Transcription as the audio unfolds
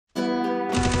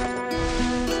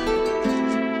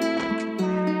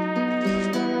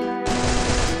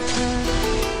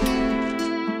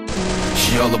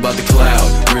all about the cloud,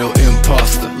 real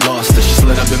imposter. Lost her, she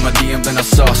slid up in my DM, then I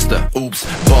sauced her. Oops,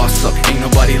 boss up, ain't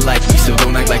nobody like me, so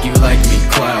don't act like you like me.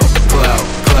 Cloud, cloud,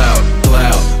 cloud,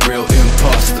 cloud, real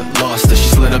imposter. Lost her, she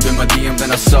slid up in my DM,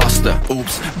 then I sauced her.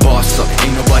 Oops, boss up,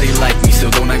 ain't nobody like me, so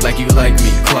don't act like you like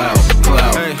me. Cloud,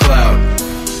 cloud, cloud.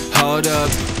 Hold up,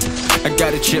 I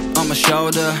got a chip on my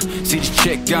shoulder. See this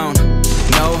chick gone,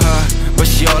 know her, but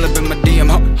she all up in my DM.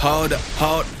 Hold up,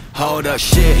 hold up,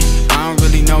 shit, I don't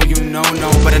really know you, no,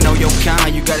 but I know your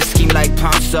kind, you got a scheme like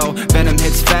Ponzo. Venom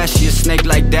hits fast, she a snake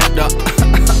like that, though.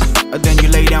 Then you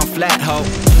lay down flat, ho.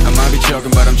 I might be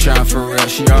joking, but I'm trying for real.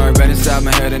 She already been inside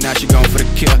my head and now she going for the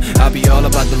kill. I be all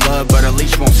about the love, but her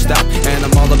leash won't stop. And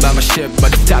I'm all about my shit,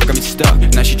 but the top got me stuck.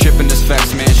 Now she tripping this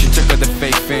facts, man, she took her the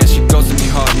fake fans. She goes to me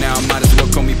hard now, might as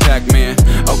well call me Pac-Man.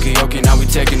 Okay, now we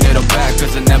taking it all back,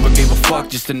 cause I never gave a fuck,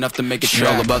 just enough to make it track.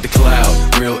 She all about the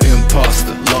cloud, real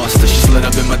imposter. Lost her, she slid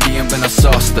up in my DM, then I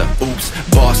sauced her. Oops,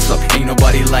 boss up, ain't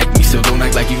nobody like me, so don't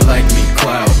act like you like me.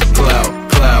 Cloud,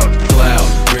 cloud, cloud, cloud,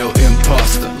 real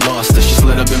imposter. Lost her, she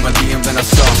slid up in my DM, then I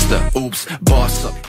sauced her. Oops, boss up.